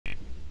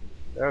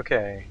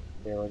Okay,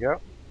 here we go.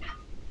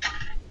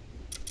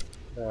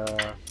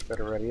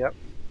 Better ready up.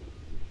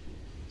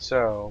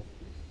 So,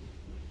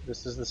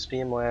 this is the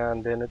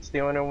Steamland, and it's the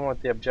only one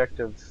with the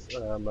objective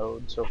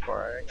mode so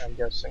far, I'm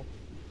guessing.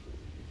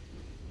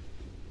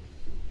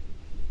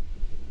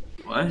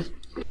 What?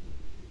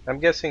 I'm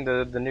guessing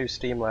the new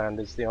Steamland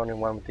is the only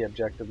one with the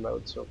objective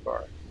mode so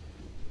far.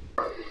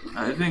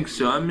 I think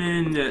so. I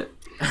mean, there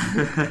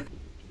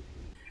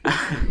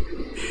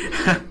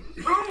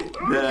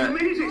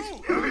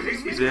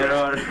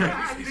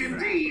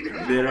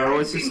are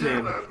what's his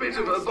name?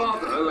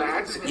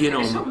 You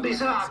know,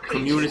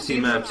 community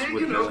maps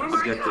with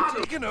objectives.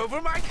 Taking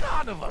over my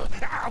carnival.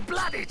 Oh,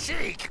 bloody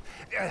cheek!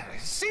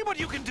 See what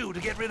you can do to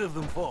get rid of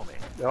them for me.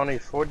 Only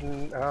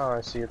 40. Oh,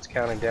 I see. It's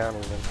counting down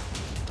even.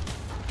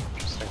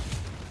 Interesting.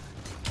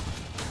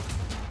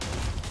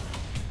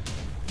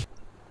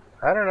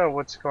 I don't know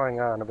what's going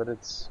on, but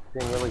it's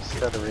being really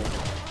stuttery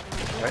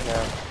right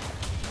now.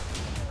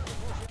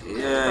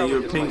 Yeah,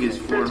 your ping is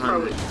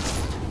 400.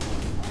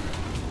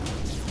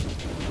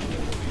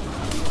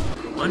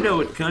 Wonder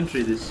what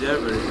country this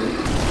server is in.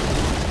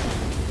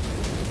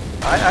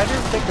 I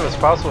didn't think it was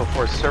possible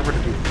for a server to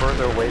be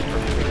further away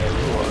from me than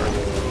you are,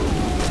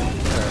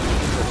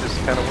 which is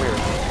kind of weird.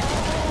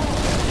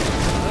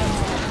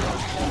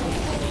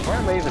 Why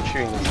am I even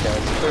shooting these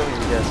guys? Clearly you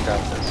guys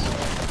got this.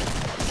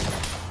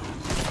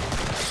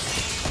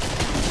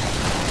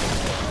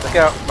 Look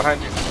out,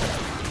 behind you.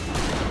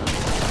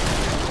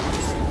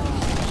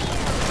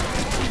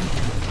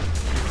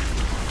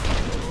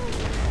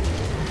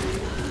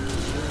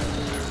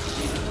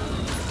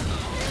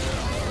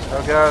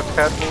 Oh god,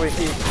 Pat the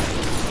wiki.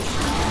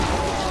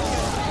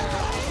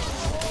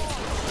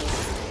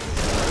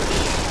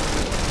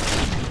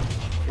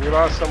 We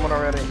lost someone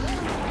already.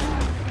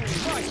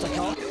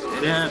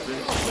 It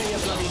happens.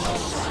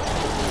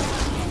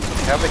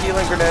 Have a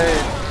healing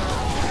grenade.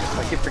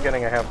 I keep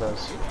forgetting I have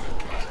those.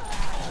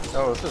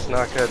 Oh, this is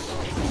not good.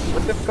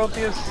 What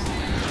difficulty is?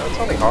 Oh, it's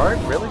only hard?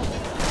 Really?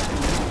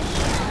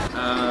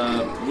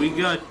 We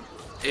got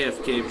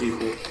AFK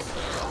people.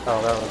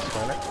 Oh, that was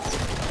fun.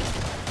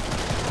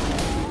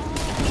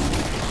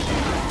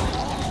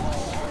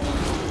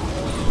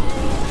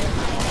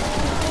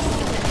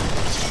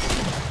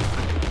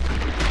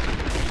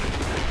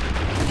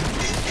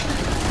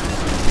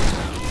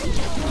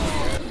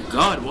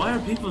 God, why are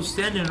people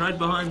standing right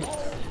behind me?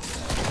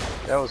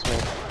 That was me.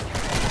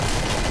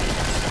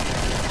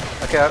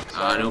 Look out.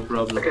 Ah, no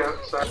problem. Look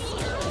out. Sorry.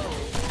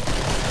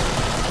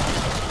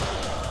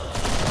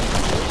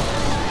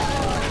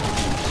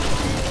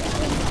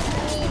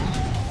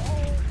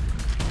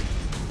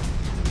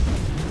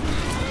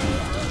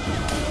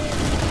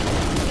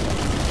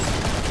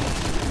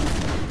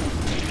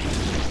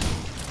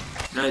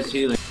 Nice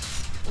healing.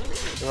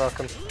 You're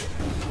welcome.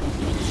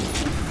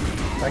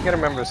 I gotta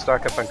remember to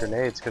stock up on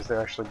grenades because they're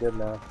actually good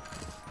now.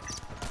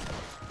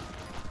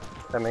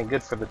 I mean,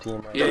 good for the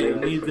team. Right? Yeah, you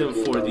need them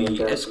for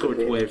the escort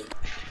wave.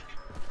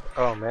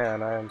 Oh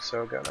man, I am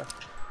so gonna.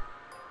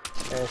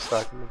 Okay,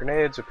 stock up on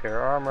grenades, repair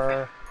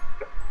armor.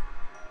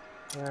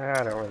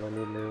 I don't really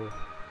need new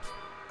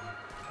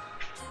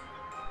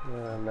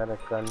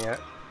medic gun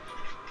yet.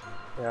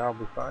 Yeah, I'll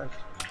be fine.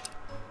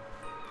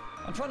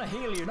 I'm trying to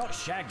heal you, not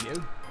shag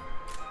you.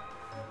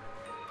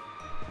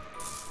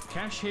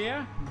 Cash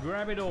here,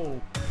 grab it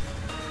all.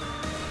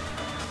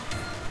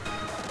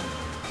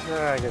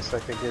 I guess I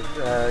could give.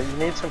 You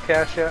need some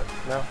cash yet?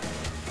 No?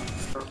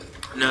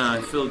 Nah,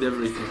 I filled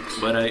everything,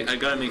 but I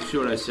gotta make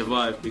sure I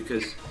survive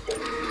because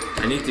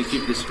I need to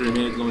keep this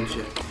grenade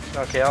launcher.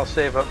 Okay, I'll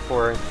save up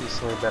for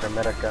increasingly better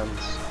medic guns.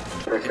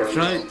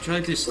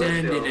 Try to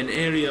stand in an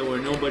area where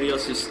nobody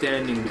else is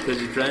standing because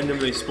it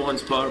randomly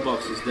spawns power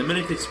boxes. The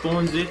minute it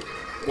spawns it,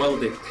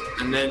 weld it,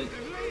 and then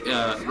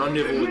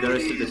rendezvous with the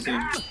rest of the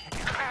team.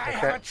 I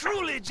have a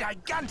truly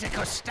gigantic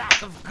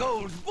stack of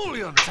gold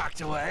bullion tucked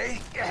away.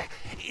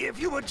 If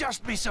you would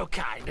just be so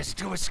kind as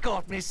to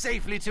escort me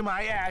safely to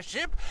my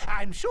airship,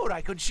 I'm sure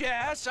I could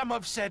share some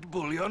of said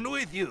bullion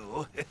with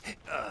you.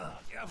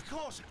 Of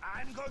course,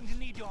 I'm going to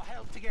need your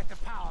help to get the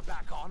power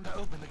back on to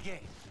open the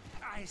gate.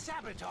 I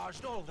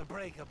sabotaged all the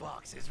breaker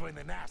boxes when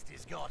the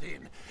nasties got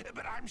in,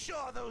 but I'm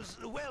sure those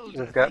welders...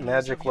 We've got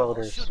magic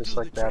welders, just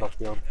like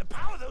Battlefield.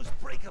 Power those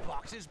breaker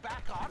boxes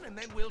back on and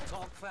then we'll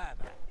talk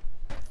further.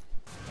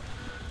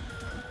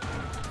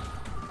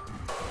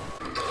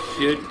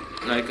 Should,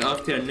 like,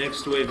 after our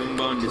next wave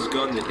inbound is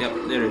gone, yep,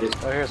 there it is.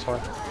 Oh, here's one.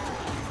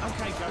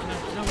 Okay, Governor.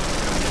 No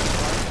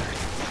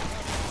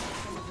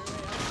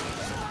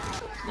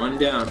One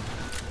down.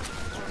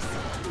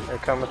 Here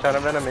come a ton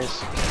of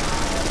enemies.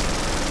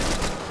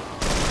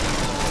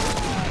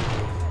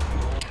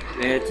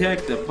 They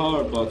attack the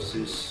power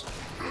boxes.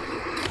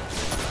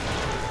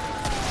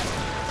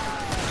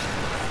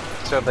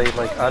 So they,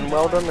 like,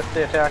 unweld them if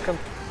they attack them?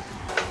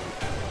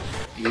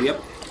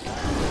 Yep.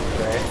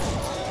 Okay.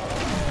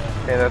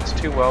 Okay, that's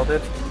 2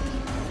 welded.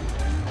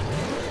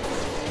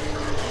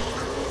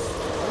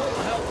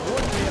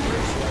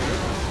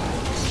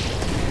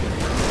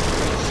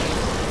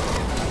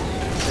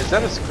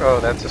 that a... Oh,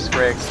 that's a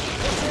scrag.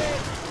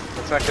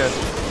 That's not good.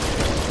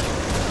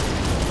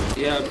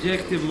 Yeah,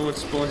 objective mode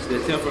spawns the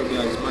tougher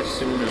guys much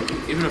sooner.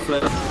 Even if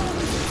like...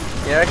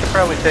 Yeah, I could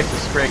probably take the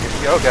scrag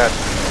if... Oh god.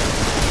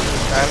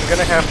 I'm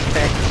gonna have to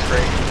tank the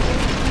scrag.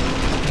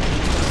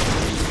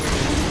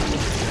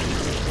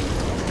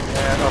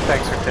 Yeah, no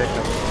thanks for taking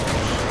them.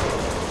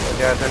 Oh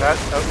god, they're not...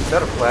 Oh, is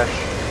that a flash?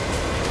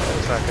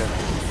 That's not good.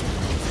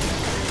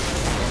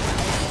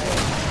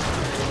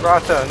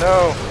 Rata,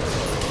 no!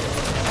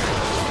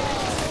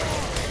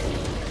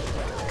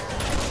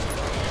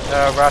 No,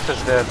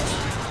 Rata's dead.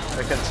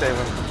 I can save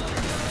him.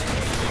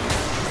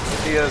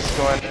 Tia's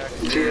going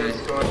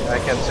next. I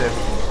can save him.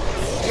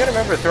 I gotta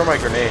remember to throw my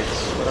grenades.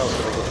 What else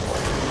did I go for?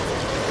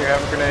 Do you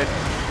have a grenade?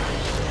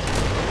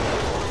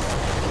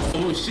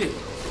 Oh shit.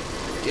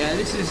 Yeah,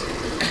 this is...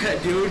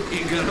 Dude,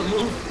 you gotta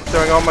move.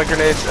 Throwing all my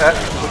grenades.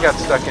 We got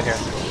stuck in here.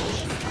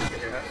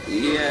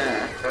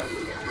 Yeah.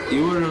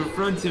 You were in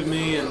front of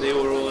me and they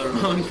were all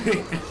around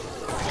me.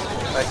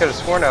 I could have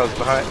sworn I was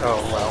behind.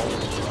 Oh, well.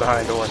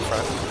 Behind or in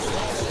front.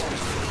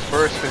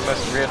 First, we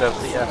must rid of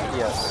the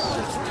FPS.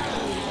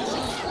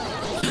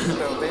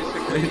 So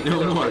basically,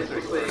 no more.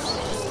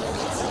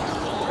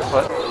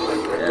 What?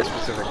 Yeah,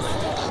 specifically.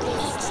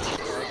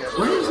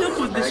 What is up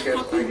with this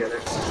fucking...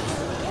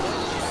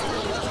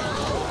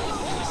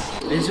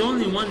 There's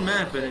only one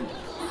map and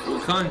we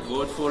can't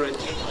vote for it.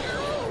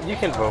 You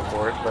can vote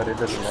for it, but it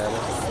doesn't matter.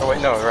 Oh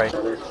wait, no, right.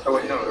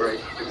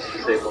 It's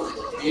disabled.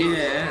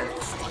 Yeah.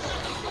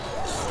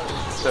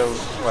 So,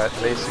 what,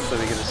 basically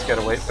we can just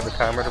gotta wait for the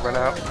timer to run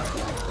out?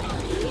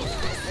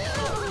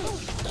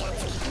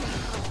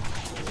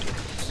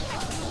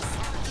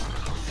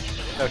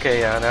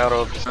 Okay, yeah, now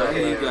it'll just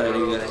you got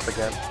it.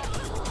 again.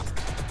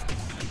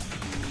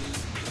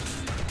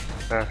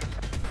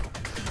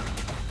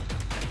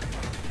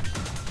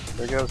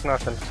 There goes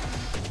nothing.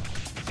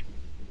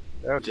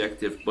 Okay.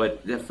 Objective,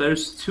 but the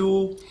first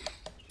two,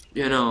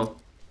 you know,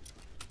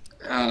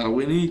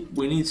 we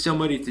need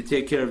somebody to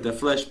take care of the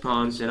flesh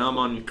pounds, and I'm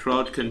on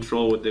crowd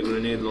control with the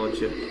grenade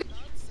launcher.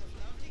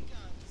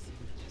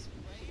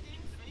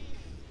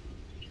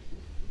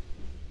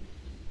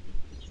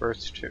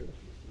 First two.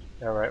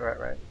 Yeah,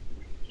 right.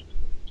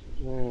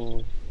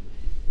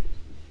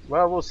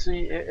 Well, we'll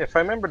see. If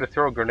I remember to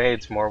throw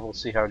grenades more, we'll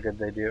see how good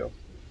they do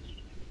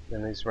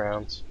in these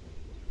rounds.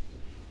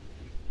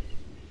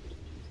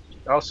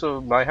 Also,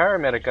 my higher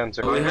medic guns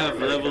are... We have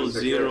level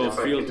 0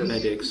 field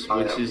medics,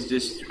 which is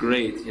just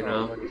great, you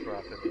know.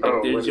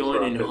 Like they're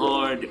joining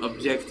hard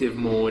objective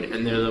mode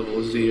and they're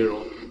level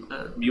 0.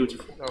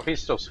 Beautiful. Oh,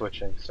 he's still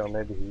switching, so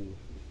maybe he...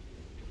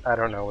 I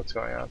don't know what's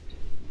going on.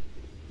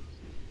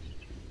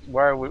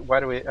 Why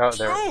do we... Oh,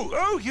 there.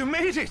 Oh, you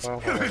made it!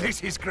 Oh,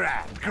 This is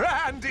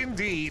grand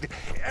indeed.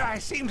 I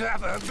seem to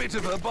have a bit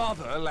of a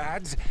bother,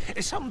 lads.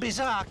 Some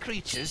bizarre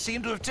creatures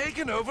seem to have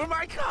taken over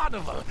my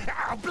carnival.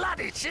 Oh,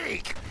 bloody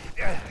cheek!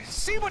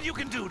 See what you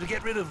can do to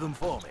get rid of them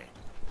for me.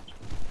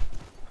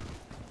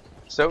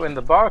 So in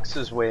the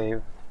boxes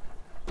wave,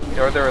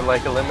 are there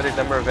like a limited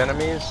number of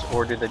enemies,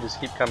 or do they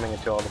just keep coming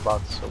until all the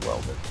boxes are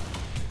welded?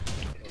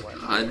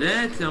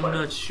 That I'm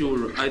not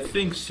sure. I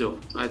think so.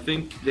 I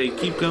think they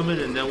keep coming,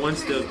 and then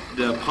once the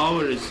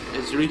power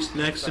has reached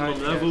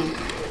maximum level,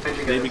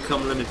 they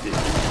become limited.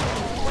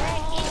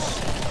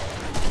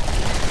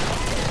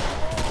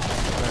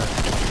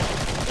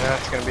 Yeah,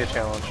 it's gonna be a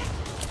challenge.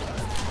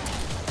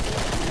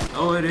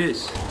 Oh, it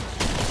is.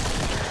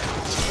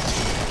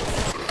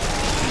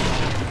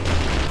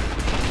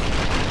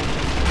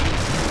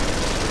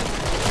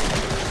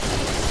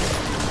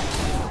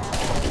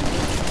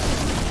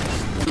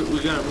 We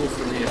gotta move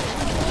from here.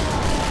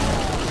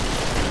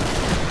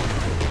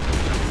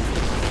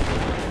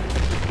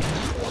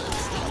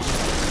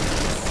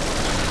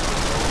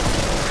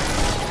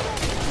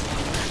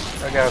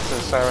 I got it,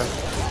 siren.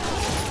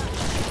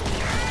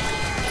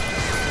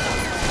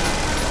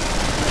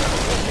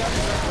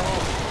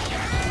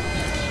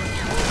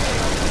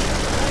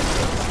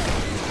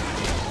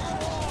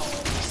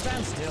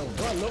 Stand still.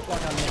 Do I look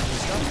like I'm making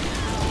stuff?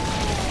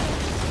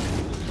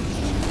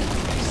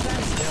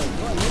 Stand still.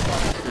 Do I look like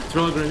I'm...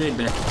 Throw a grenade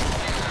back.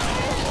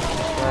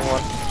 Wrong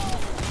one.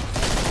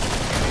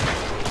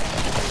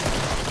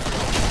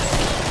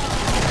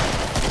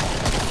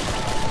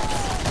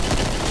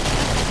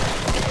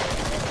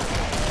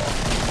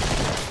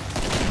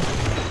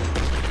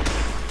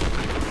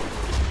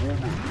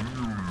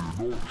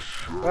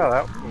 Well,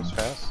 that was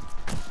fast.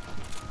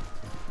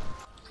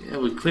 Yeah,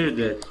 we cleared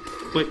that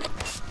quick.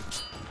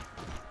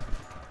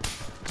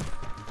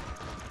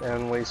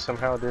 And we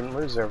somehow didn't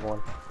lose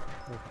everyone.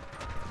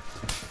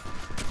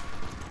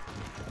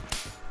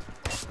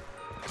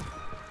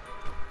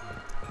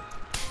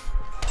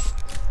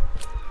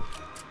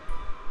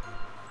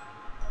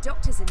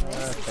 Doctors and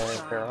nurses.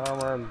 Okay, pair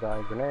of armor,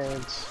 buy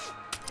grenades,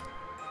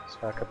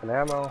 stock up in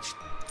ammo,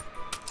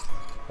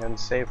 and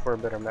save for a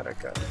better medic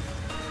gun. So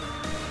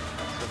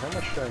how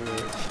much do I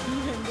need?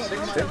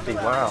 650,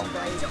 wow.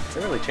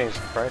 They really changed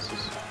the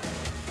prices.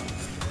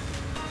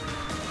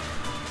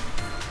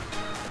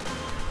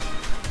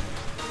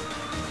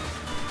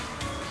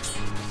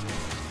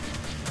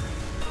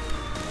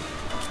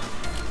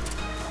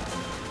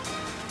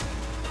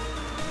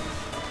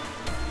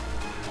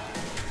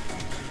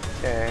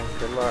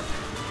 Good luck.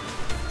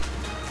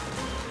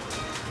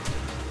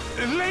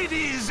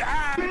 Ladies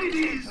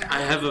and...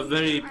 I have a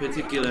very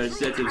particular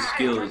set of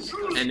skills,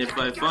 and if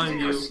I find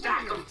you,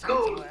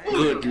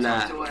 good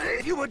luck.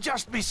 If you would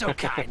just be so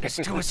kind as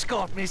to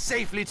escort me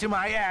safely to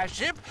my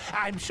airship,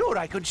 I'm sure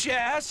I could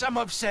share some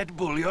of said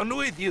bullion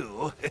with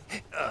you.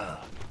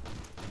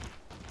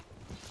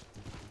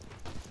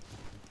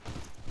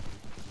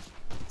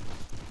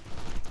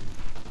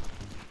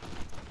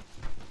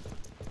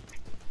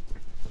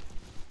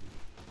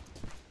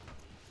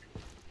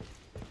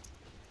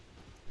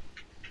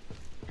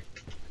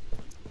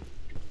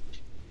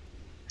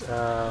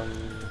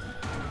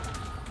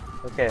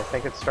 Okay, I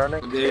think it's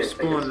starting. They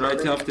spawn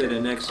right after the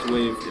next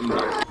wave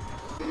inbound.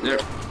 There.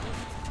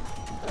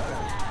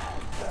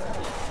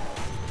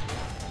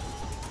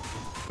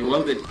 You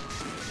welded.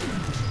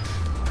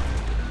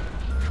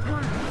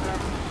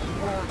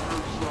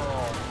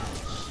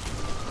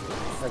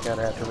 I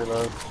gotta have to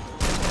reload.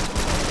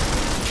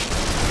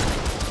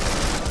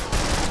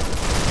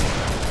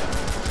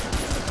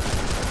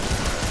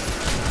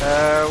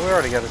 We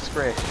already got a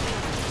scrape.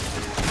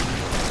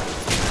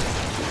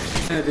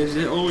 Yeah, there's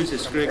always a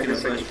scrape in a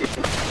flash. Oh,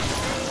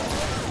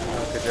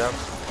 good job.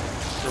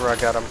 Ura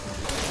got him.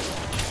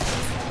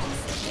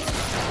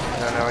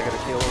 Now I gotta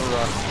heal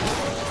Ura.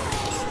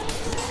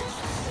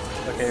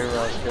 Okay,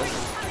 Ura's good.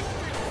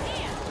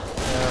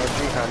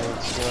 Jihan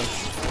needs healing.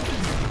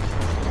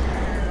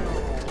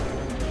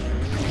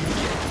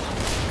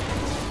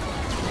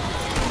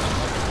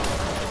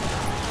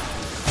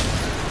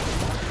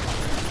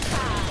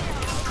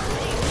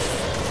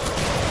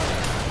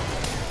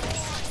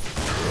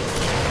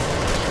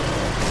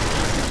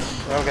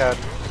 Oh god.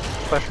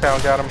 Flesh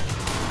Pound got him.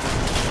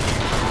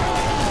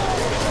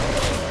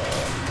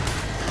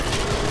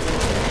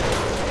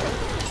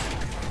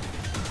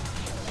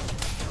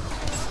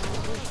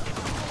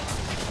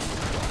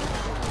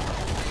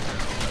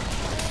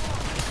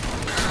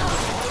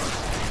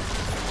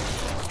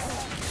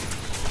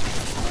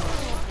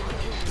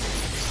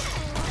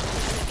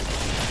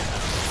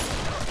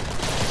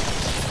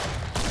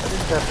 I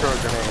didn't have to throw a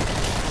grenade.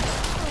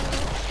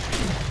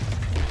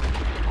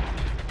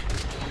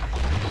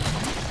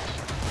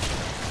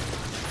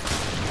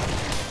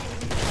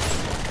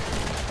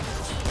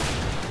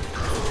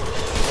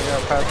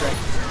 Patrick.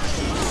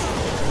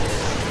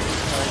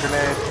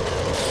 Grenade.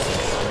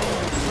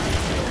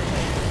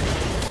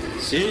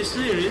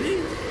 Seriously, really?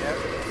 Yep.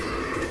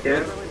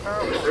 Yeah.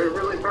 They're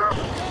really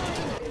powerful.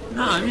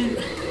 No, I mean,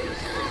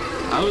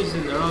 I was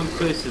in the wrong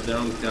place at the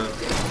wrong time.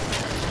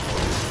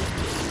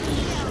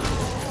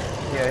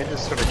 Yeah, he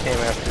just sort of came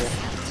after you.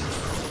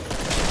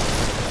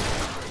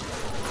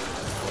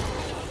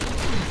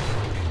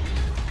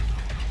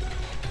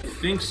 I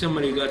think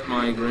somebody got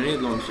my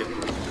grenade launcher.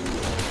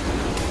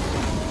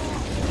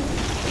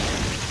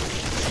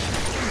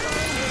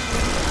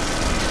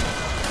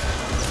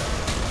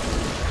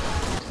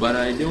 But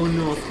I don't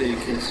know if they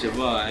can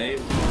survive.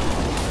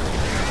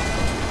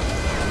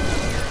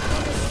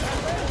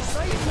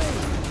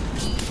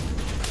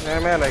 Yeah,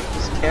 man, I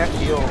just can't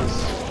heal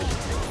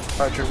this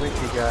Roger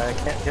Winky guy. I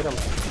can't hit him.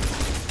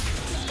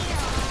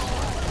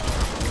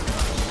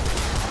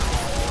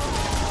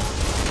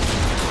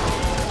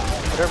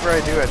 Whatever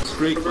I do, it's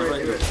Streak right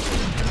here.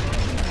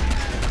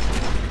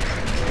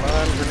 Come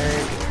on,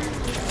 grenade.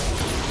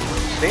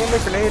 Stay in the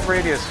grenade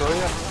radius, will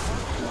ya?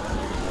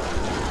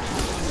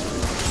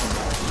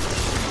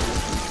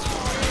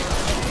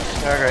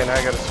 Okay, now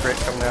I got a scrape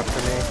coming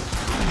after me.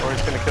 Or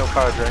he's gonna kill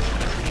Padre.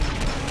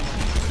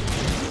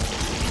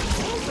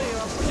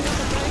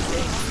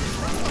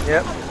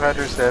 Yep,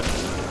 Padre's dead.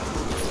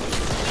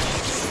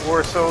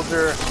 War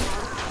soldier.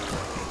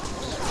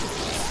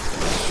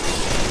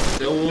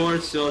 The war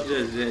soldier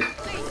is dead.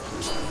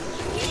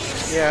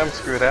 Yeah, I'm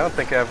screwed. I don't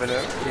think I have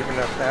even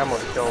enough ammo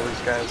to kill all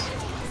these guys.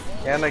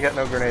 And I got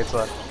no grenades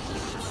left.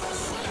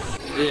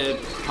 The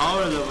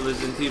power level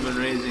isn't even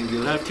raising.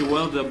 You'll have to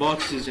weld the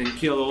boxes and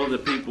kill all the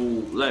people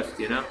left,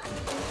 you know?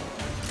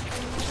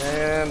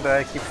 And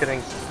I keep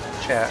hitting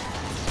chat.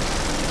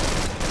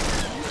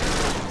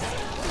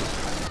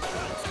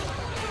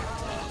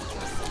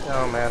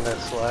 Oh man,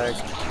 that's lag.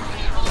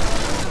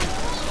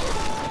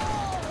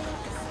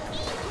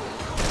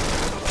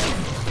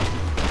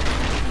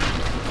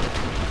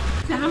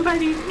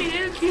 Somebody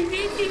help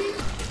me.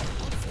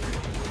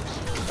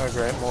 Oh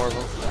great, more of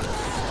them.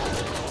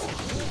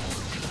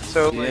 So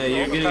yeah,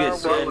 you're gonna get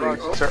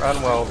sandwiched. boxes are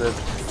unwelded.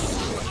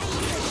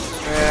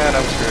 And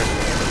I'm screwed.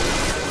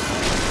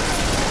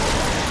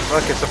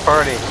 Look, it's a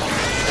party.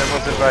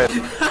 Everyone's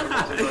invited.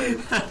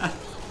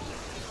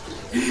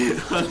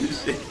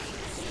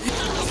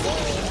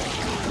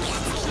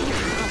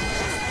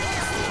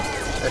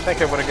 I think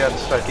I would have gotten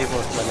stuck even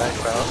with my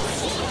knife out.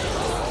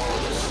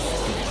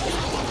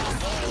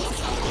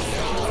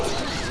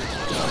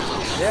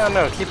 Yeah,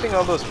 no, keeping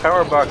all those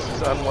power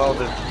boxes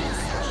unwelded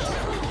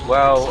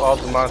while all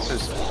the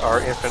monsters are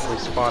infinitely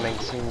spawning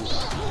seems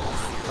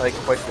like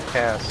quite the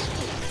task.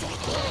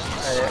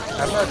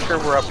 I'm not sure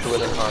we're up to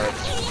it in hard.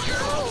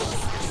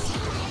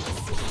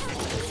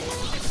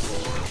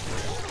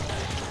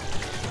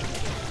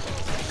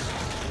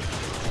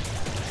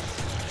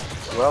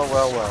 Well,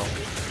 well, well.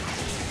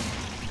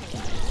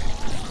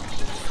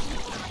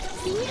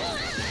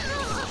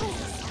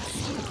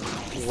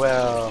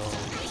 Well.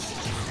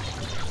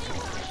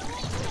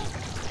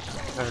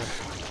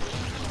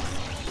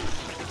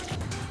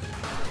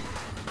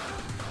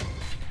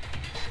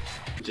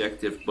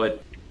 Objective,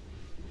 but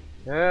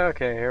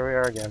Okay, here we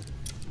are again.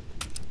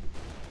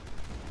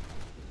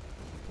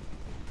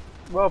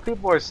 Well,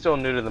 people are still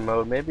new to the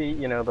mode. Maybe,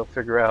 you know, they'll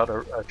figure out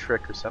a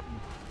trick or something.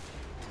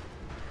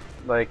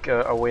 Like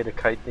a way to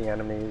kite the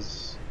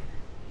enemies,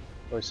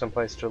 or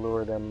someplace to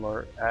lure them,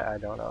 or I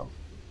don't know.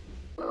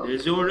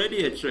 there's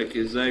already a trick.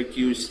 It's like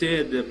you stay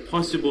at the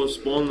possible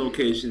spawn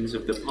locations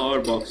of the power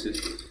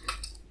boxes.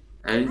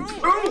 And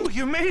Oh,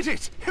 you made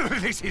it!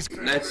 This is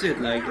great. that's it,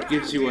 like it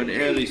gives you an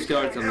early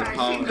start on the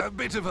power. A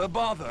bit of a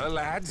bother,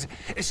 lads.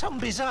 Some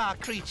bizarre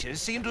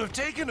creatures seem to have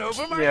taken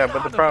over my Yeah, but the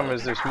carnival. problem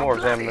is there's more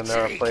of them than there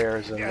are Bloody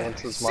players, and sake.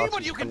 once those See what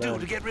monsters you can come do in,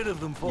 to get rid of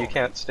them for. you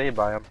can't stay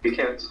by them. You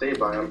can't stay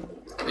by them.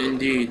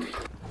 Indeed.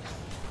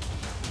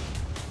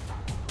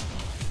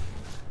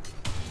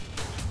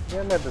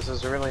 Yeah, no, this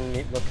is a really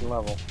neat looking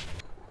level.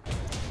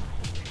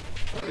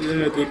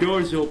 The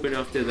doors open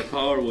after the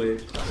power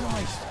wave.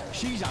 Christ,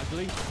 she's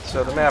ugly.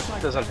 So the map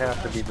doesn't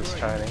have to be this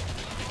tiny.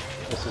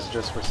 This is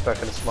just we're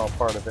stuck in a small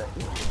part of it.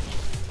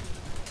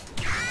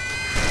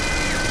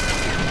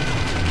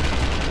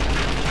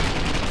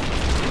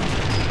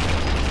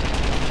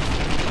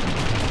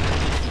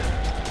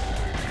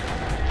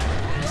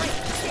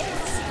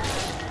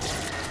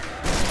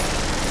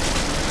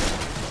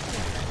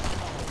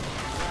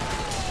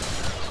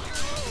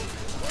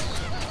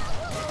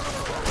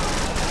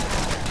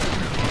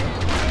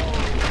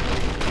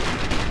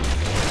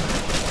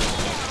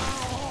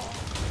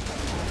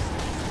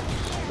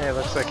 Okay,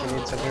 looks like you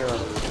need some healing.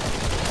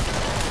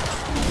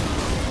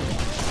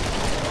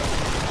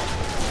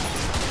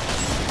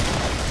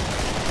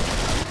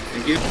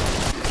 Thank you.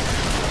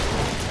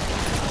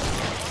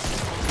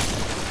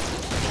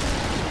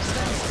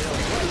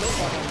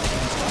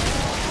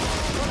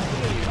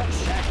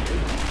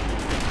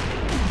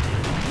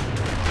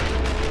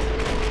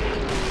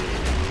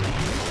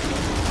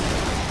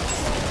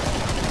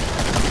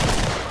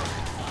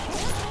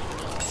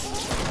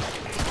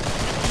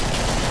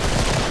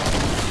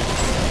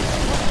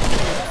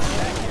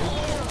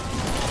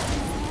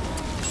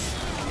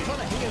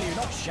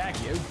 Shag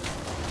you.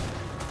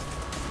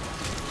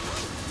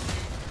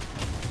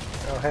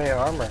 Oh, hey,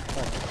 armor.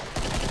 Huh.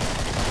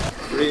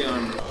 Free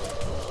armor.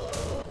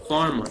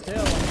 Farmer. Still,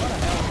 what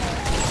the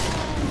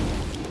hell?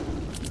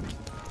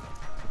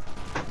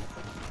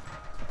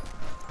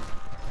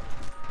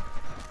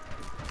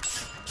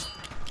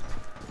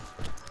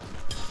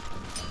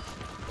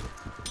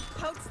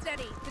 Hold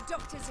steady. The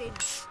doctor's in.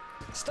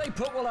 Stay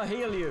put while I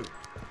heal you.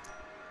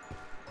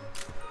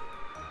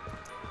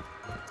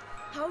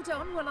 Hold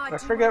on while I I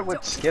forget what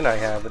doctor. skin I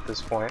have at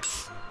this point.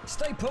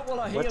 Stay put while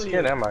I heal What you.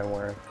 skin am I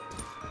wearing?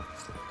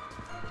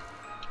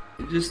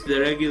 Just the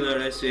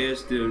regular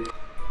SAS dude.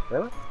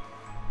 Really?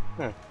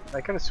 I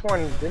could have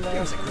sworn, didn't I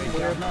have That's a something great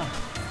weird? gardener.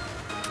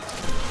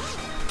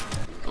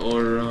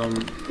 Or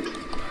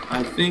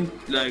I think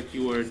like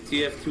you were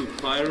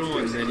TF2 Pyro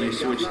and then you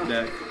switched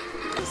back.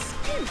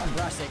 I'm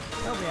Brassic.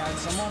 Help me out,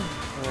 someone.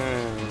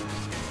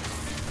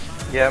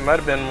 Yeah, it might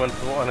have been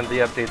one of the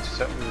updates or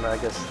something. I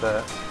guess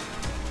that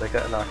they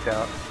got knocked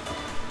out.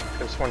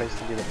 Could have sworn I used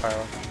to be the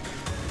pyro.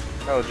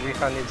 Oh,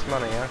 Jihan needs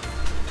money, huh?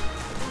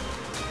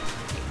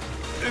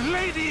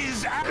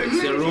 Ladies and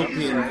It's a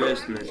ropey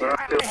investment.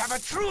 I have a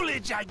truly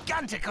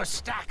gigantic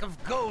stack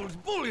of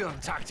gold bullion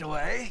tucked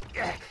away.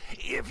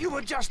 If you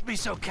would just be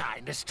so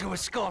kind as to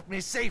escort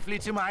me safely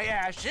to my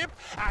airship,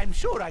 I'm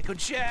sure I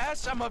could share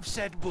some of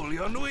said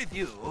bullion with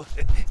you. Of course,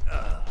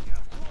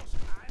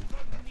 I'm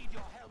going to need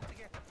your help to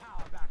get the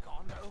power back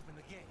on to open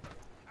the gate.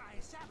 I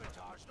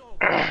sabotaged all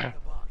the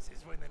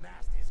boxes when the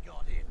nasties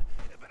got in,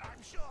 but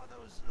I'm sure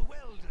those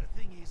welder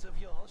thingies of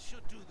yours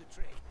should do the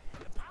trick.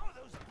 Power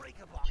those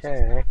breaker boxes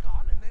back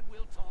on, and then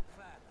we'll talk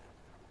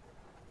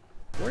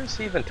further. Where's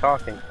he even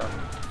talking from?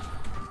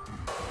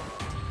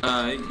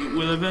 You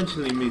will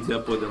eventually meet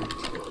up with him.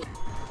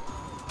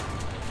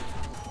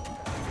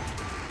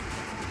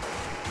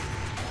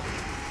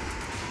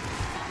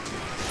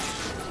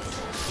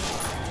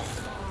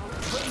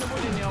 Putting the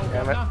wood in the old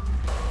Damn it. governor.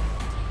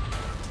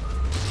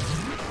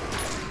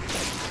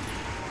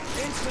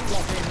 Instant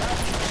lock in, lad.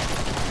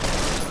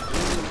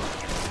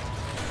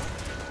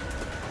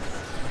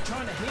 I'm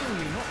trying to heal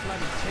you, not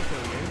bloody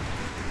tickle you.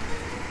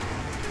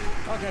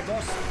 Okay,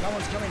 boss. No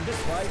one's coming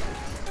this way.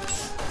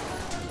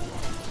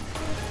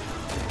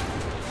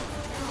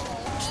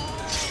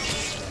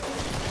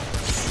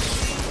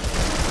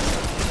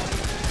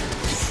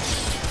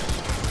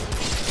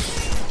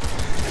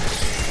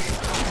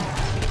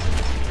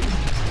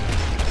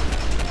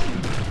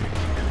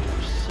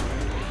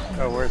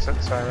 Oh, where's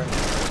that siren?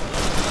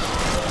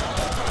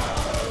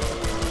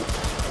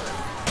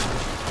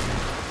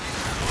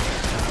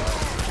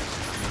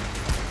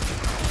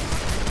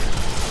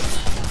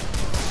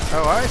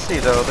 Oh, I see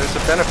though, there's a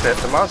benefit.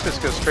 The monsters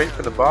go straight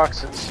for the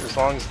boxes as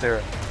long as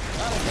they're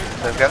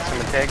They've got some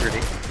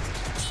integrity.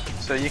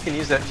 So you can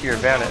use that to your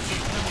advantage.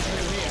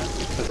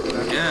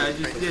 Yeah, I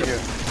just did.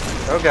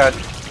 Oh god.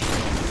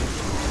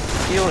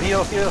 Heal,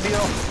 heal, heal,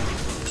 heal.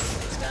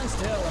 Stand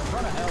still, I'm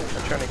trying to help.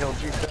 I'm trying to heal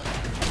Juka.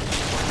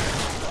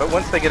 But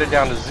once they get it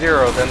down to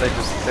 0, then they're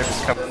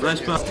just coming.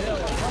 Flashback.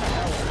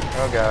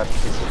 Oh god,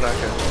 this is not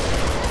good.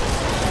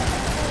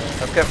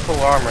 I've got full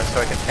armor, so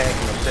I can tank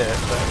him a bit,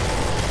 but...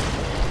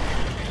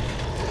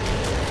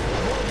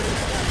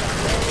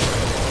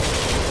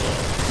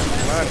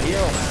 Come on,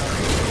 heal.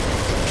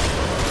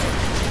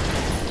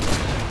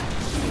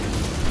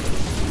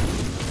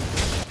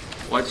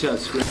 Watch out,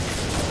 screen.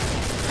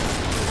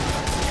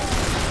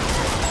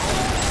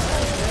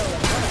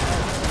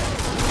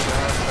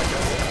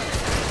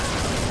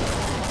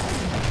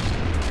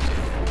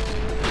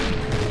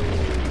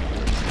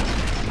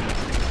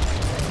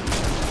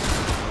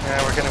 Yeah,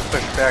 we're gonna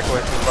push back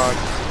away from the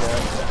boxes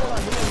again.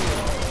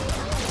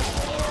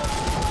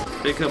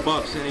 Pick a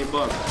box, any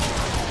box.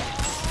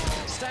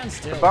 Stand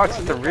still. The box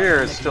at the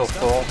rear is still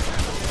full,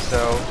 so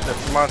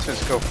if the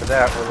monsters go for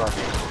that, we're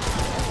lucky.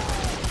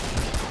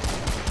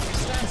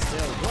 Stand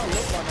still. Do I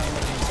look like I'm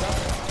looking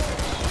stuff?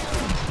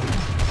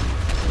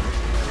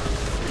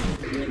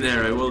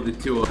 There, I welded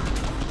 2 up.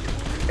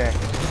 Okay.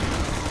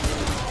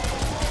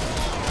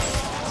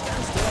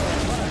 Stand still,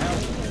 I'm trying to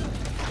help.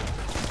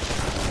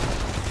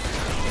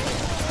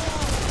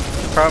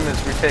 The problem is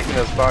we're taking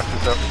those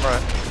boxes up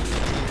front.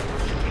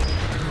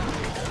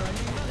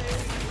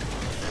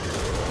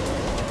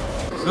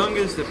 As long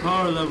as the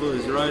power level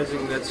is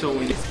rising, that's all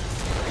we need.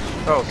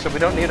 Oh, so we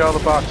don't need all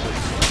the boxes.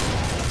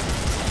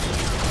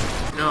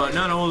 No,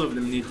 not all of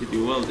them need to be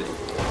welded.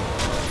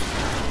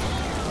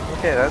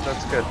 Okay,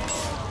 that's good.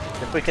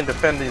 If we can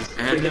defend these...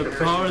 And the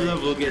power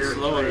level gets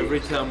lower every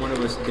time one of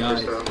us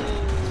dies.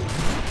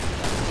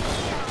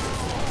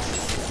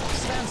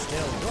 Stand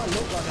still. Do I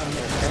look like I'm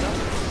looking stuff?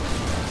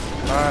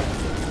 Come on.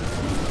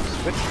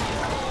 Switch.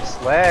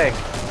 Slag.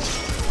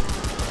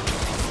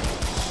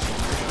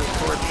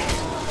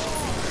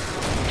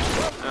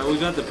 We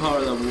got the power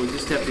level, we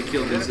just have to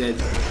kill the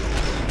Zeds.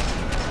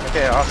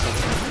 Okay, awesome.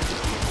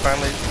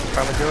 Finally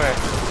doing it.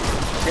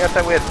 See, I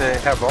thought we had to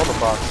have all the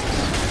boxes.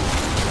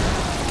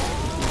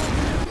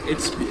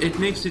 It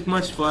makes it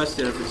much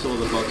faster if it's all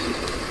the boxes.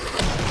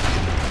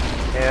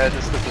 Yeah, it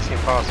just doesn't seem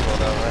possible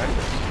though, right?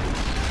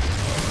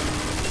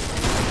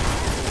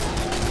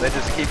 They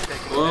just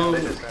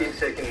keep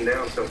taking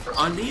down so far.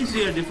 On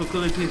easier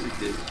difficulties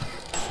it is.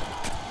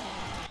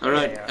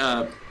 Alright,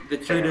 the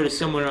trader is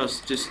somewhere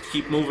else, just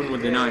keep moving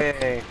with the knife.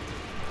 Hey.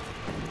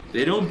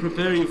 They don't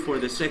prepare you for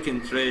the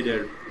second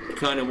trader, it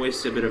kind of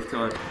wastes a bit of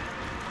time.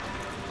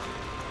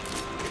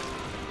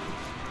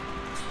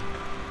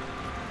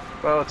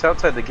 Well, it's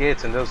outside the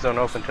gates and those don't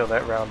open till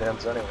that round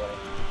ends anyway.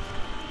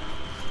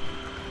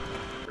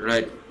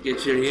 Right,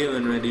 get your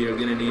healing ready, you're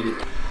gonna need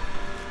it.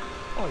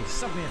 Oh, you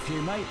sucked me a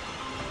few, mate.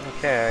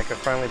 Okay, I can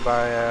finally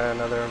buy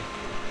another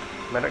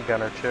medic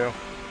gun or 2.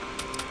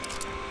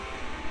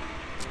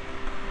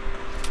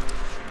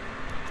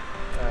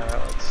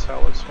 Let's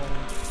sell this one.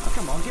 Oh,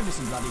 come on, give me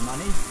some bloody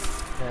money.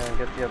 And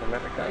get the other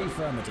medic gun.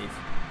 Affirmative.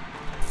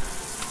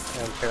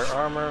 And pair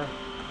armor.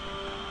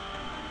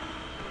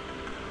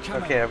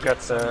 Come Okay, on, I've got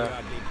get some, you the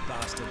ugly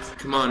bastards.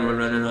 Come on, we're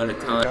running out of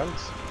time.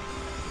 guns.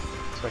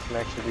 So I can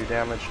actually do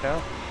damage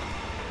now.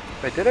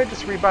 Wait, did I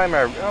just rebuy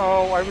my...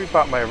 Oh, I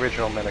rebought my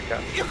original medic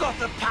gun. You got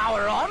the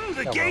power on,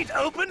 the gate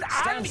open,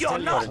 and you're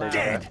not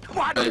dead.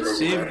 What?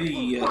 Save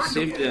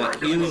the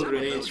healing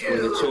grenades for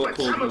the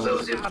chokehold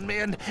mode. On me,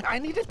 and I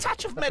need a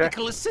touch of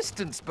medical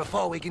assistance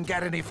before we can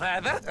get any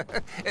further.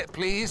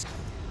 Please.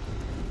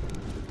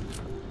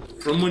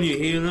 From when you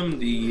heal them,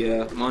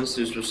 the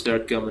monsters will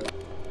start coming.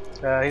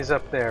 He's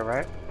up there,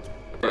 right?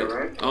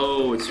 Right.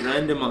 Oh, it's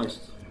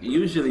randomized. It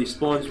usually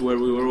spawns where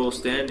we were all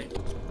standing.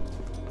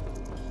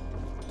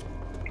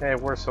 Okay,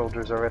 we're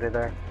soldiers already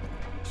there.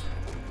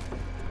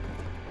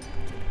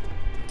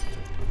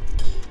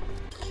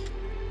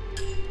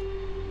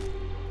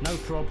 No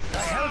prob. I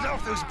held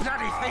off those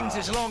bloody things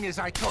as long as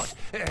I could.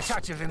 A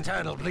touch of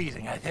internal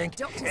bleeding, I think.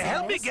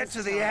 Help me get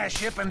to the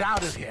airship and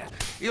out of here.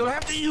 You'll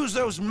have to use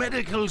those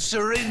medical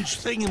syringe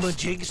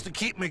thingamajigs to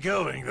keep me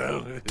going,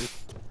 though.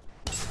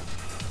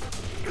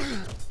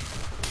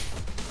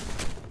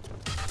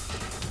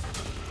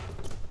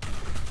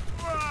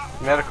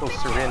 Medical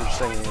syringe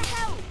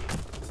thingy.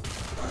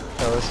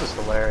 Oh, this is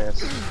hilarious.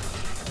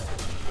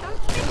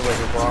 The way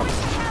he walks.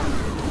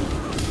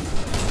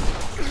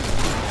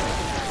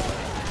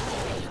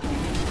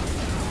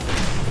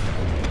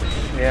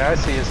 Yeah, I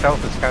see his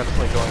health is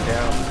constantly going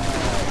down.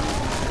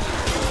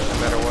 No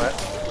matter what.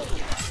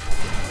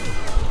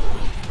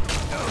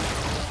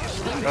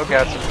 Oh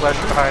god, some flesh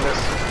behind us.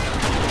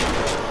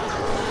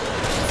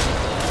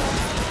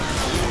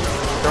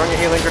 Throwing a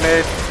healing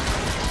grenade.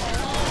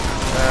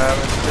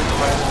 It's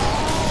behind us.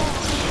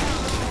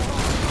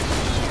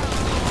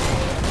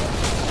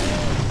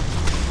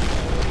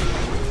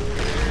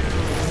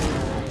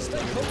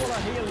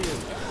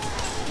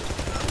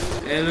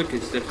 Hey look,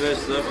 it's the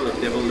first level of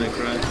Devil May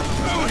Cry.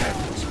 Oh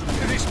heavens!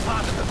 This part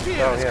part of the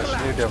pier Oh has yes,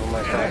 collapsed. New Devil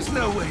might have. There's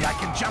no way I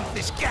can jump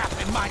this gap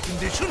in my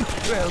condition.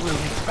 Well, we'll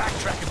need to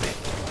backtrack a bit.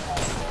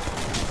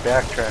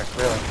 Backtrack,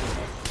 really.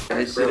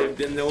 I should have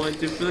been the one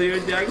to fill your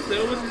dark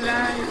soul with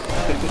light.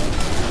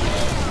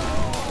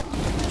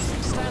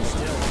 Stand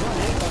still.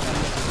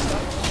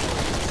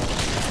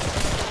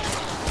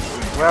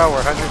 Wow,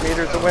 we're 100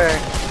 meters away.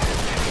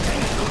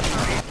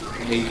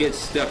 Hey, you get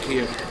stuck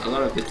here a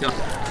lot of the time.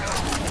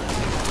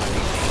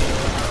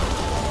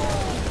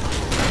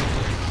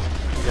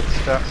 Get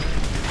stuck.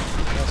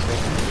 We'll see.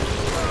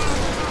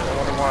 I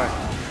wonder why.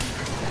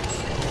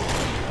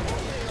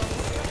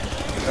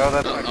 Oh,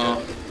 that's not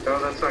good. Oh,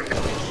 that's not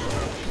good.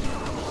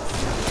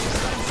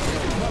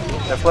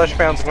 That flesh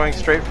pound's going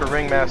straight for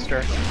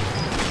Ringmaster.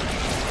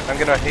 I'm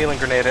gonna healing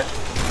grenade it.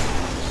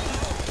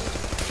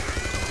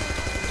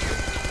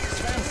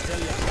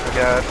 Oh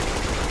god.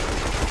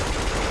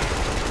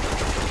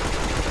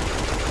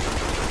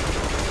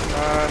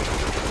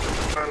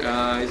 Come on.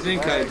 I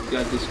think I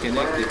got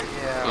disconnected.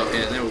 Yeah. Oh,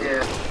 yeah, there we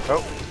go.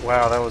 Oh,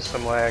 wow, that was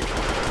some lag.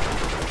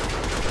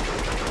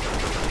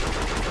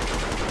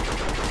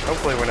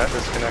 Hopefully we're not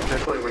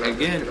disconnected.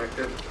 Again,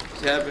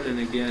 it's happening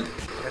again.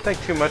 I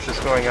think too much is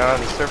going on.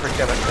 The server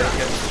cannot take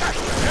it.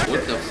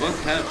 What the fuck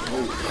happened?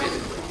 Oh,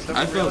 shit.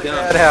 I fell down.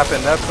 That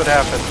happened. That's what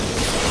happened.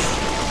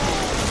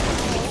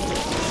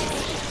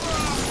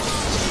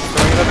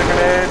 Throwing another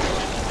grenade.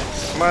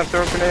 Come on,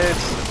 throw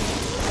grenades.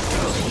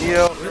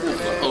 Heal.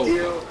 Oh,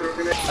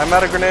 I'm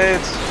out of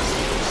grenades.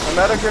 I'm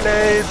out of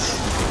grenades.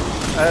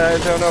 I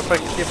don't know if I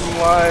can keep him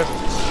alive.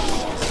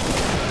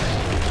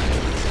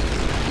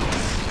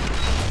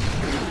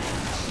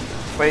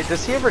 Wait,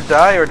 does he ever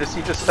die or does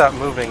he just stop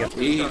moving?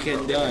 he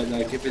can die.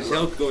 Like, if his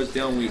health goes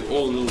down, we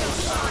all lose.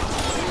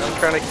 I'm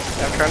trying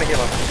to heal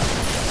him.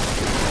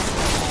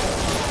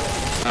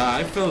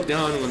 I fell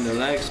down when the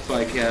lag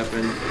spike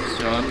happened,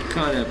 so I'm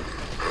kind of...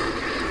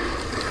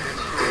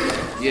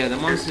 Yeah, the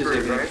monsters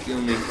are gonna kill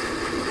me.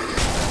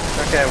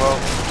 Okay, well,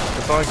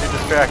 as long as you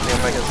distract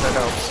him, I guess that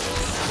helps.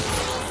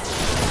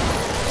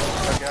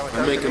 Okay,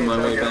 I'm making my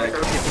way back.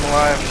 keep him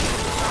alive.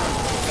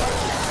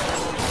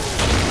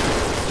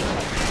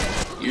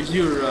 Use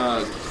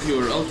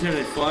your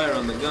alternate fire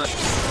on the gun.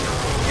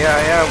 Yeah,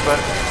 I am, but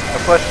a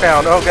flesh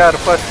pound. Oh god, a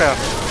flesh pound.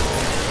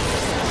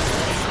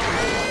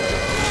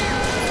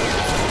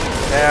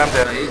 Yeah, I'm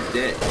dead. He's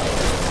dead.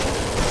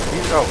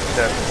 Oh, he's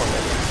dead.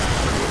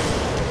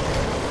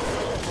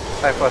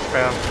 Hi, flesh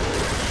pound.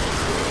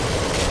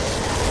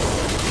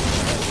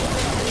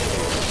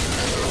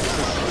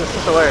 This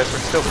is hilarious. We're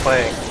still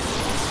playing,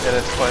 and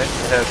it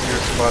has your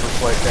squad is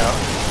wiped out.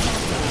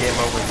 Game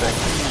over thing.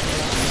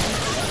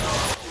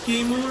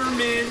 Game over,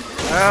 man.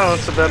 Oh,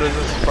 that's about as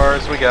far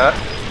as we got.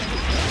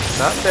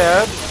 Not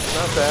bad.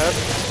 Not bad.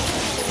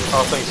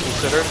 All things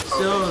considered.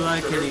 So,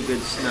 like any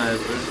good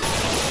sniper.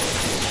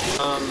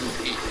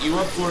 You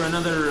up for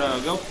another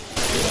go?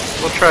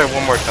 We'll try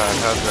one more time.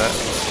 How's that?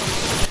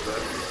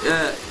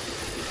 Yeah.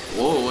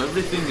 Whoa,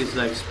 everything is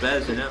like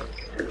spazzing out.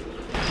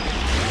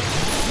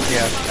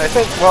 Yeah, I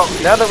think, well,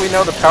 now that we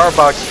know the power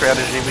box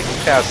strategy, we can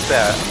pass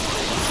that.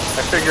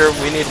 I figure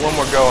we need one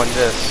more go on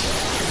this.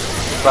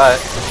 But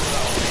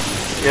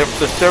if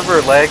the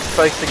server lag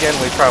spikes again,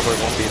 we probably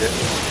won't beat it.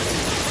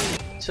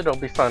 So it'll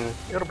be fun.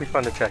 It'll be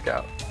fun to check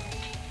out.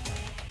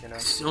 You know?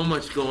 So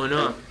much going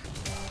on.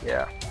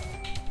 Yeah.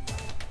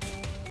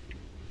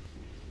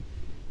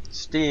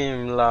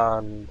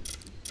 Steamland.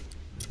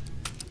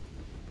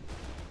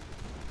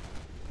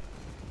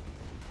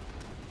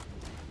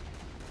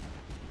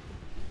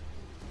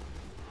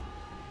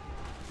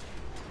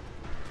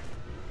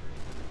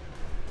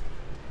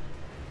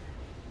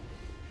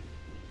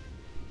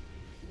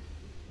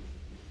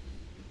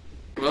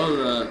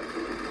 Well,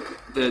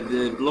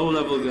 the low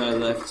level guy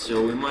left,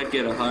 so we might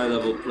get a high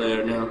level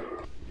player now.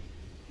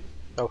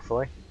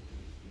 Hopefully.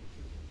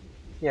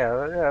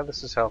 Yeah,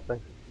 this is helping.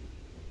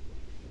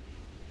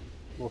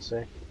 We'll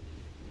see.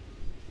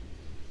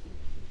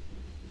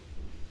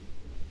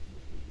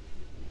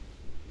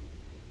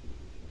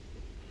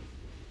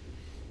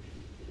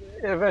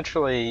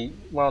 Eventually,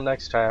 well,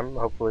 next time,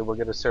 hopefully we'll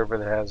get a server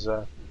that has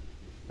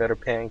better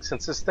ping.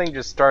 Since this thing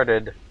just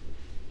started,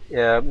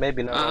 yeah,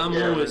 maybe not. I'm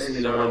always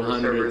in the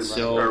 100,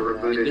 so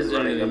it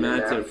doesn't really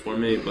matter for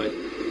me, but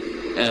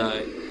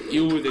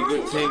you with a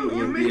good ping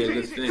would be a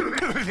good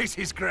thing. This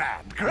is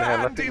grand,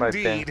 Yeah, look grand at my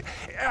ping. indeed.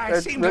 I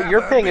seem to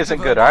Your have a ping bit isn't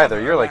of good a either.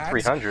 You're like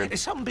perhaps. 300.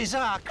 Some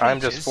bizarre I'm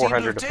just creatures seem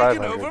 400 to have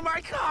taken 500. over my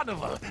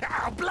carnival.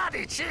 Oh,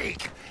 bloody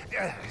cheek.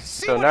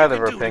 See So what neither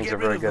you of can our do to pings get are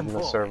rid very of good them in the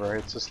for me. server.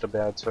 It's just a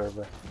bad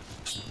server.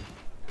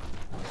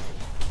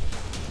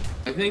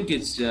 I think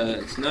it's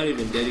not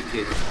even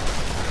dedicated.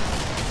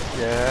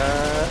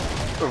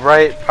 Yeah,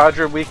 right.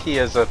 Padre Wiki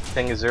is a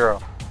ping of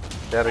 0.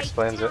 That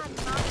explains it.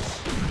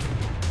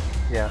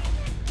 Yeah.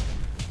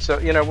 So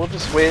we'll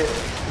just wait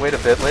a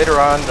bit. Later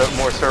on, the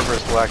more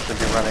servers will actually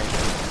be running.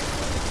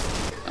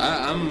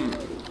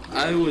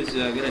 I was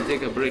gonna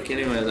take a break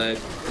anyway. Like,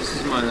 this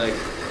is my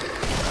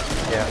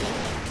Yeah.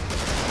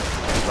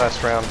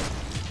 Last round.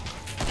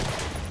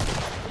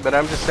 But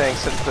I'm just saying,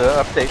 since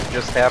the update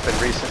just happened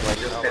recently,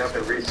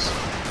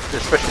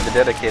 especially the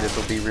dedicated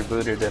will be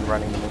rebooted and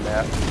running the new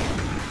map.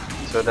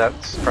 So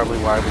that's probably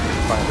why we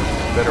didn't find a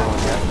better one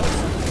yet.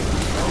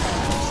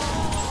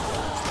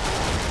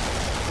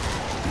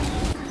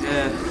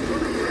 Yeah.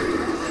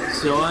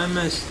 So I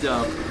messed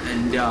up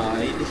and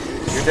died.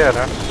 You're dead,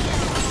 huh?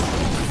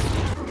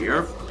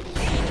 Yep.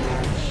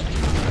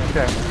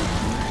 Okay.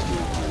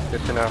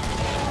 Good to know.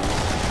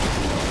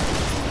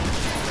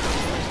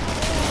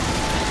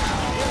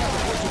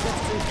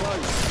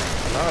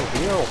 Come on,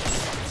 heal.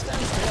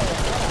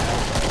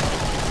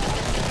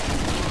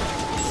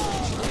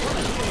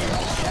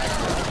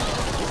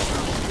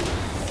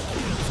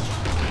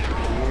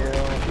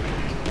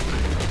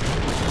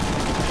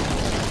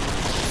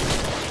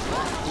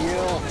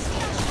 Heal.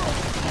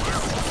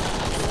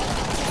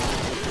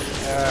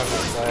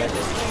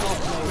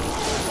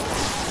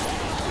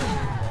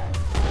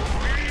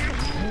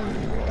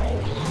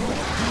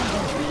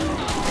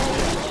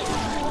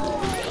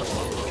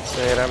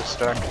 Say it, I'm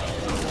stuck.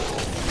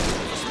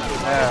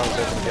 I was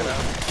able to get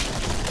out.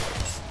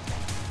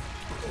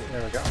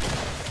 There we go.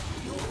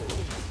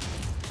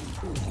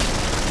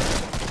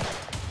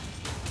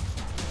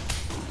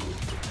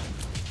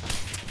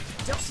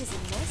 Doctor's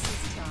in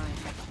nurse's time.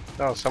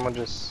 Oh, someone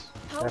just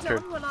entered.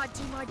 Hold on while I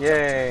do my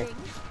Yay! doctor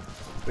thing.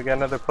 We got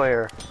another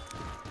player.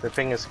 The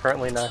ping is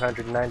currently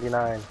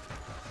 999.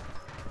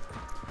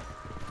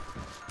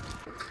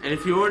 And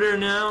if you order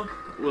now,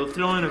 we'll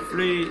throw in a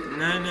free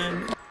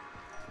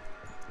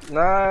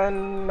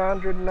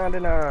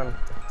 999.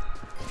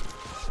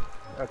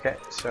 Okay,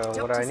 so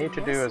what I need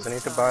to do is I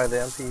need to buy the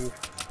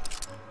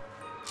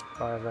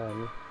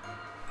MP5M,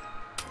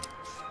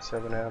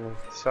 7M,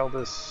 sell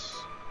this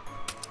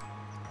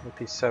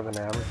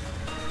MP7M.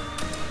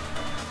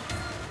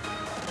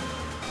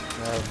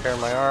 Now repair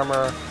my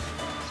armor,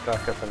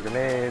 stock up on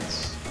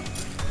grenades.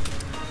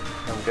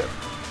 I'm good.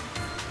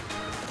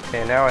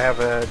 Okay, now I have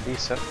a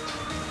decent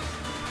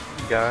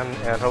gun,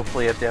 and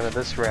hopefully at the end of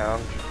this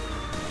round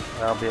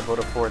I'll be able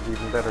to afford an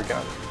even better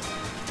gun.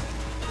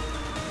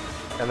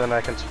 And then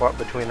I can swap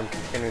between them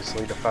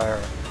continuously to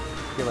fire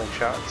healing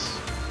shots.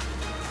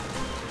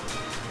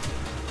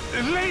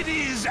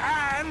 Ladies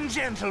and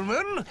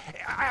gentlemen,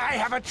 I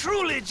have a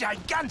truly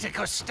gigantic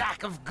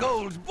stack of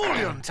gold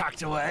bullion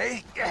tucked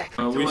away.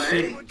 we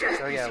should.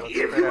 Oh yeah,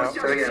 let's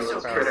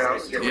spread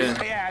out. Yeah.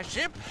 My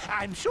airship,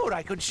 I'm sure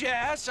I could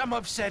share some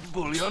of said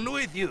bullion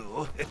with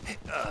you.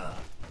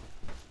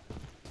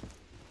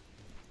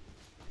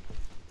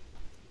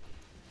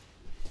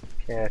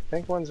 Okay, I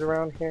think one's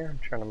around here. I'm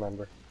trying to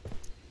remember.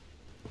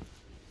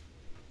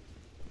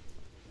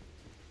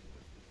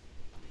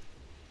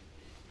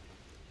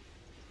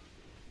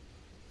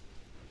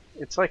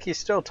 It's like he's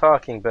still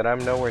talking, but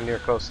I'm nowhere near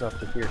close enough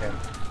to hear him.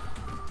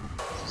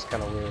 This is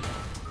kind of weird.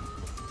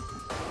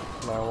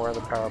 Now, where are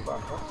the power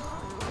boxes?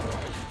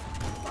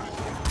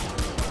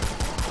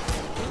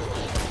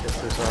 Guess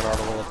there's one all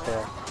the way up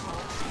there.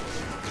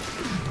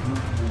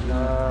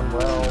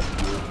 Well.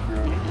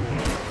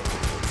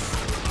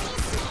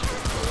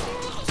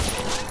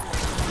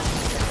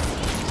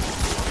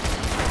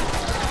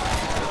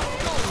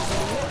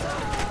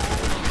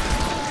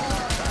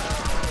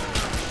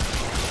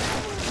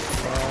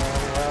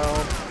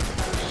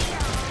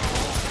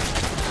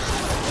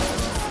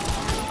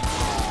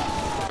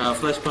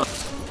 Flesh pump.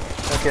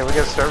 Okay, we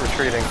gotta start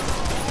retreating.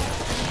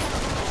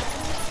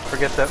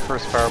 Forget that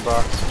first power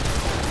box.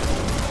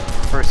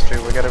 First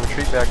two, we gotta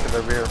retreat back to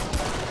the rear.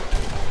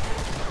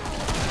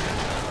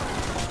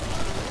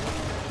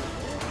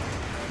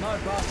 No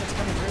bastards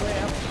coming through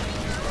here.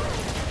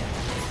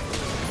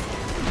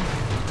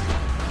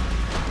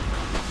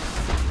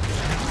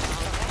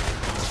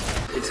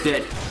 It's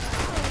dead.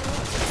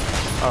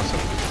 Awesome.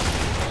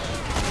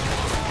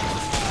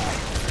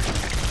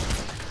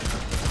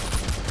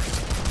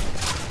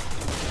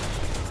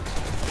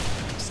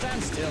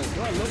 Still,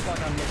 do I look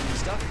like I'm looking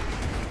stuff?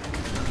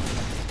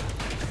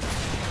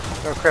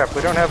 Oh crap,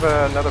 we don't have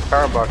another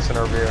power box in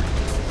our rear.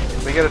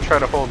 We gotta try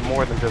to hold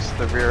more than just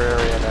the rear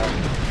area now.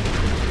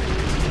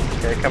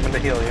 Okay, coming to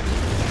heal you.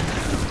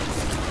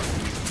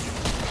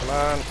 Come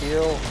on,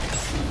 heal.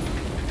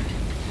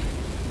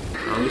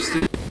 Oh, we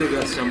still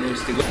got some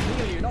ways to go.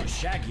 Heal you, not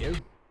shag you.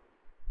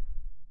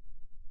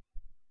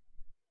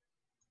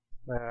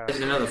 There's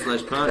another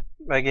flesh pump.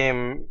 My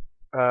game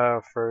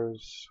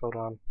froze. Hold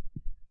on.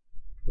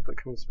 Hope it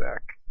comes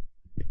back.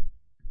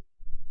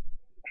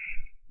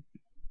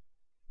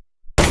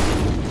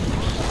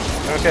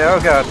 Okay, oh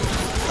god.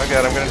 Oh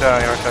god, I'm gonna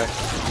die, aren't I?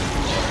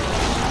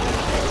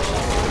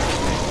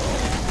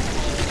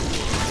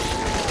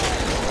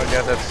 Oh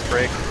god, that's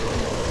Drake.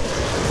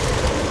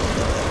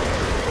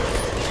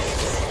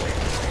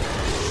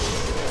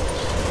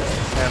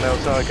 Man, that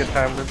was not a good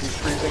time to be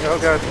freezing. Oh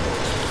god.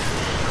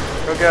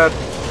 Oh god.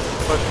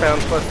 Flesh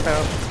pound, flesh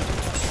pound.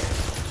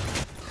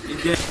 You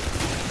dead.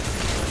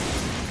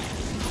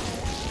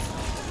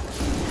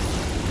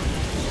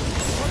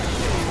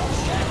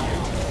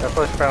 That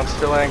flesh pound's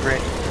still angry. Or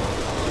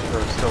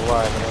still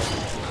alive, I know.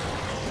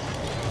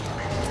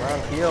 on,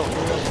 heal,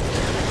 heal.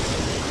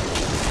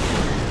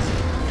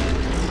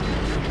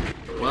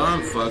 Well,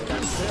 I'm fucked.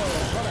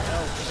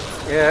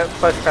 Yeah,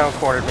 Flesh Pound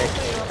cornered me.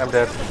 I'm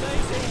dead.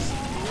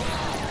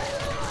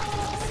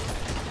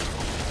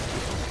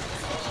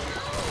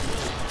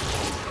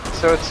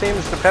 So it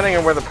seems, depending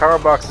on where the power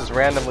boxes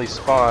randomly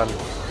spawn,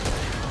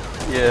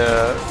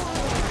 yeah,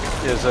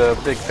 is a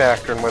big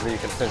factor in whether you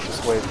can finish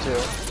this wave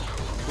too.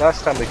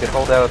 Last time we could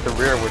hold out at the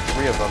rear with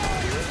 3 of them,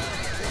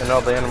 and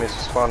all the enemies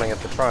were spawning at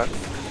the front.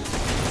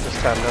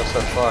 This time, no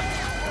such luck.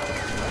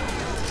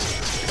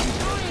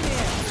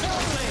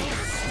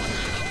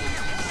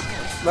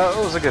 No,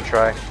 it was a good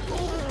try.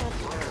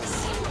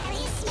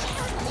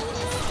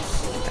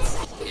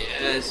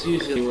 Yeah, it's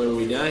usually where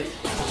we die.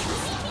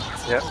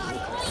 Yep.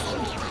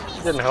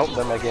 Didn't help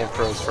that my game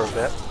froze for a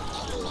bit.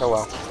 Oh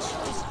well.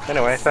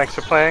 Anyway, thanks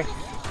for playing.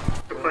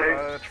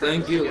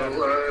 Thank you.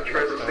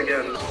 Try this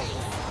again.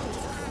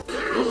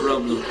 No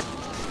problem.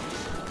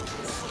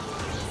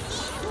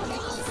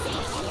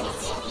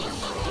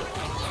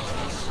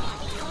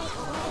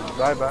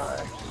 Bye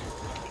bye.